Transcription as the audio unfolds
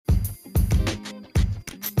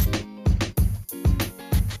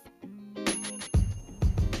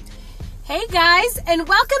Hey guys, and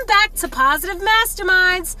welcome back to Positive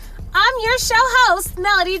Masterminds. I'm your show host,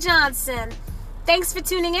 Melody Johnson. Thanks for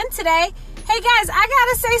tuning in today. Hey guys, I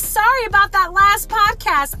gotta say sorry about that last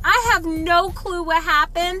podcast. I have no clue what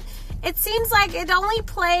happened. It seems like it only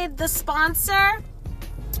played the sponsor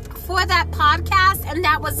for that podcast, and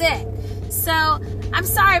that was it. So I'm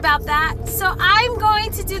sorry about that. So I'm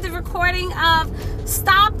going to do the recording of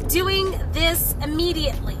Stop Doing This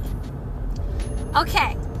Immediately.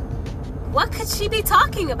 Okay, what could she be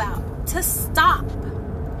talking about? To stop.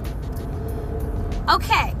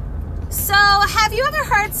 Okay, so have you ever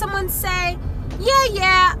heard someone say,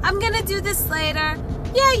 yeah, I'm gonna do this later.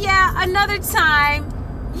 Yeah, another time.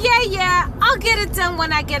 Yeah, I'll get it done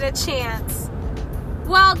when I get a chance.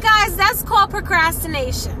 Well, guys, that's called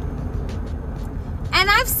procrastination. And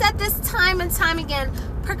I've said this time and time again,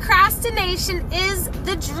 procrastination is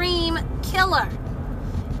the dream killer.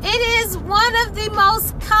 It is one of the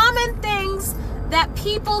most common things that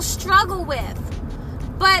people struggle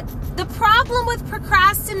with. But the problem with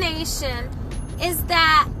procrastination is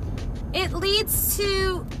that it leads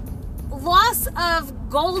to loss of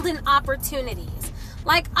golden opportunities.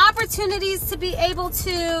 Like opportunities to be able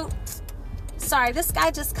to... Sorry, this guy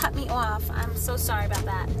just cut me off. I'm so sorry about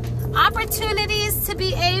that. Opportunities to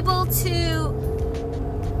be able to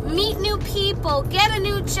meet new people, get a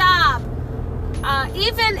new job,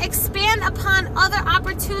 even expand upon other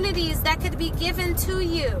opportunities that could be given to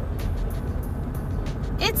you.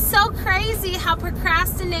 It's so crazy how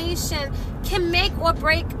procrastination can make or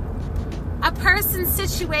break a person's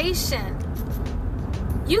situation.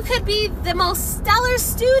 You could be the most stellar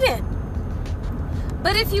student,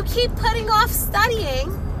 but if you keep putting off studying,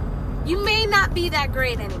 you may not be that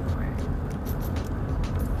great anymore.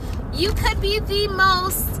 You could be the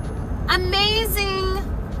most amazing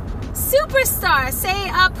superstar, say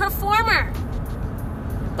a performer.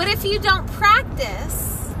 But if you don't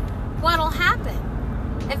practice, what'll happen?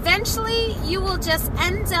 Eventually, you will just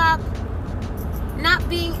end up not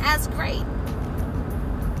being as great.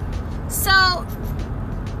 So,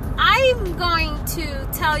 I'm going to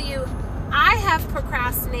tell you, I have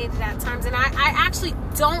procrastinated at times, and I actually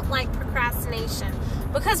don't like procrastination,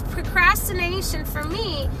 because procrastination for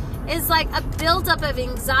me is like a buildup of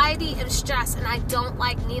anxiety and stress, and I don't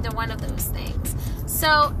like neither one of those things. So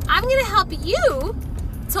I'm going to help you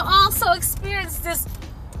to also experience this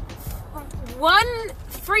one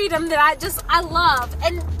freedom that I love,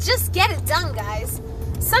 and just get it done, guys.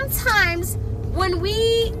 Sometimes when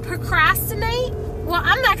we procrastinate, well,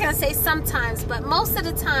 I'm not going to say sometimes, but most of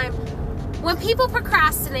the time, when people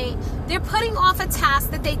procrastinate, they're putting off a task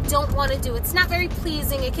that they don't want to do. It's not very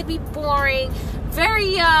pleasing. It could be boring,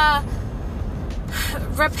 very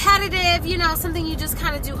repetitive, something you just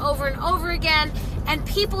kind of do over and over again, and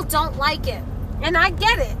people don't like it. And I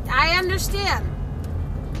get it. I understand.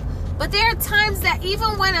 But there are times that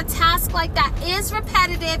even when a task like that is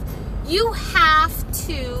repetitive, you have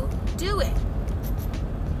to do it.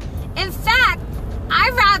 In fact,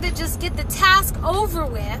 I'd rather just get the task over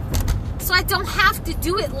with so I don't have to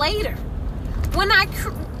do it later.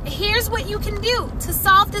 Here's what you can do to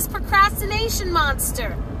solve this procrastination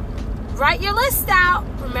monster. Write your list out.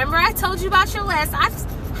 Remember I told you about your list.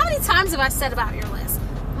 How many times have I said about your list?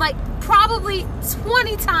 Like probably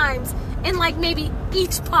 20 times in like maybe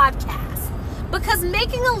each podcast. Because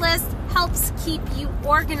making a list helps keep you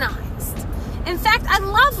organized. In fact, I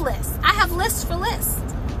love lists. I have lists for lists.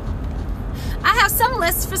 I have some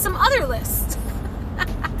lists for some other lists.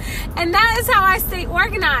 And that is how I stay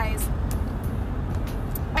organized.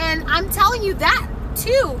 And I'm telling you that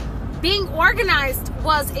too. Being organized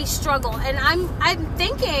was a struggle. And I'm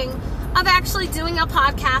thinking of actually doing a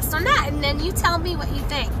podcast on that. And then you tell me what you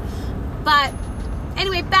think. But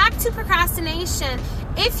anyway, back to procrastination.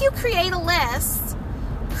 If you create a list,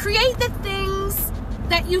 create the things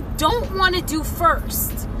that you don't want to do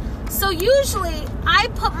first. So usually I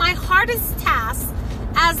put my hardest task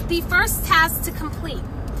as the first task to complete.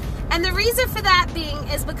 And the reason for that being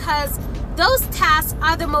is because those tasks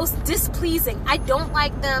are the most displeasing. I don't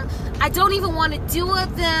like them. I don't even want to do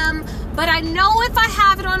them. But I know if I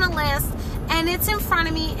have it on a list and it's in front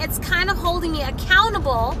of me, it's kind of holding me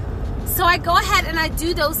accountable. So I go ahead and I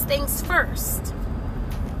do those things first.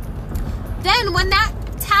 Then when that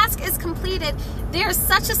task is completed, there's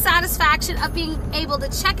such a satisfaction of being able to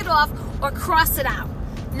check it off or cross it out,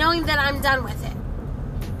 knowing that I'm done with it.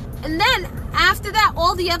 And then after that,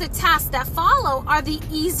 all the other tasks that follow are the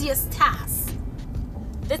easiest tasks.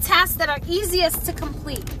 The tasks that are easiest to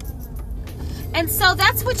complete. And so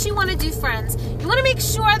that's what you want to do, friends. You want to make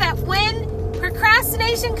sure that when procrastination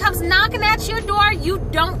procrastination comes knocking at your door, you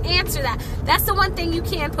don't answer that. That's the one thing you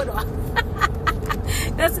can put off.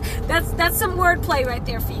 That's some wordplay right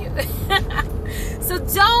there for you. So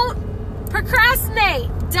don't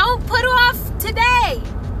procrastinate. Don't put off today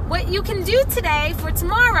what you can do today for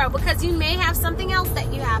tomorrow, because you may have something else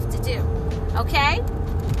that you have to do. Okay?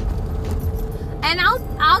 And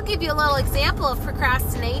I'll give you a little example of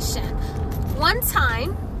procrastination. One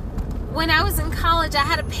time when I was in college, I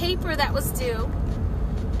had a paper that was due,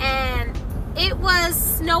 and it was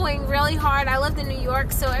snowing really hard. I lived in New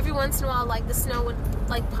York, so every once in a while, like, the snow would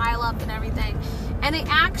like pile up and everything. And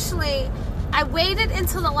I waited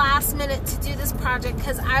until the last minute to do this project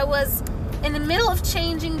because I was in the middle of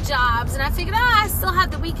changing jobs, and I figured, I still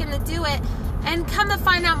have the weekend to do it. And come to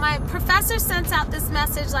find out, my professor sent out this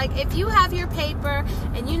message like, if you have your paper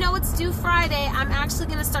and you know it's due Friday, I'm actually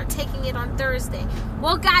going to start taking it on Thursday.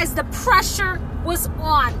 Well, guys, the pressure was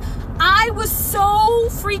on. I was so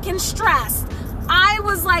freaking stressed. I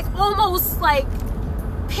was like almost like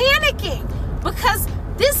panicking because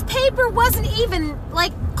this paper wasn't even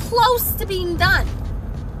like close to being done.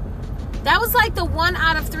 That was like the 1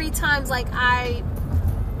 out of 3 times like I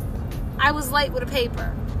was late with a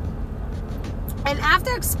paper. And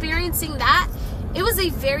after experiencing that, it was a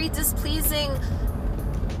very displeasing,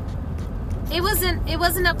 it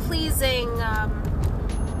wasn't a pleasing,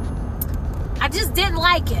 I just didn't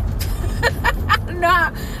like it.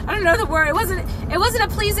 I don't know the word. It wasn't a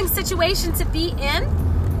pleasing situation to be in.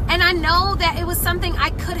 And I know that it was something I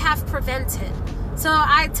could have prevented. So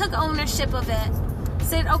I took ownership of it.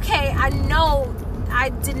 Said, okay, I know I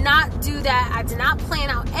did not do that. I did not plan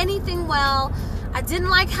out anything well. I didn't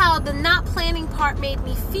like how the not planning part made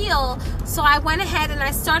me feel. So I went ahead and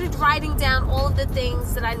I started writing down all of the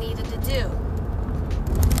things that I needed to do.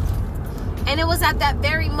 And it was at that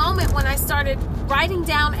very moment when I started writing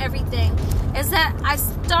down everything is that I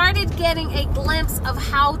started getting a glimpse of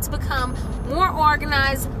how to become more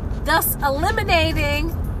organized, thus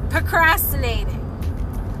eliminating procrastinating.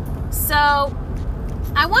 So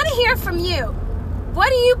I want to hear from you. What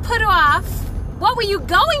do you put off? What were you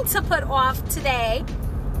going to put off today,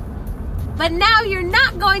 but now you're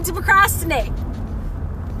not going to procrastinate?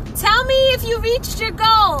 Tell me if you reached your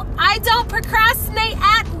goal. I don't procrastinate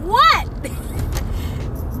at what?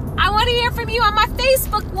 I want to hear from you on my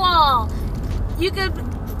Facebook wall. You could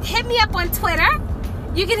hit me up on Twitter.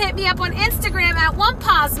 You can hit me up on Instagram at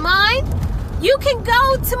OnePauseMind. You can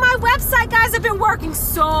go to my website, guys. I've been working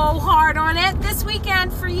so hard on it this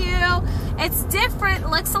weekend for you. It's different,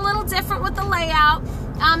 looks a little different with the layout.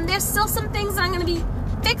 There's still some things I'm going to be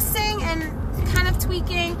fixing and kind of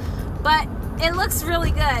tweaking, but it looks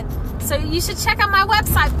really good. So you should check out my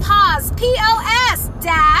website, Pause, POS-MAS.com,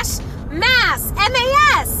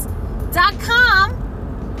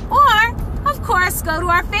 or, of course, go to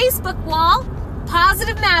our Facebook wall,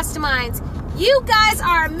 Positive Masterminds. You guys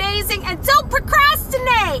are amazing, and don't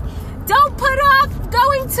procrastinate. Don't put off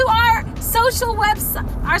going to our social website,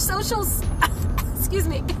 our social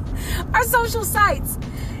sites.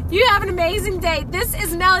 You have an amazing day. This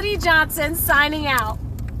is Melody Johnson signing out.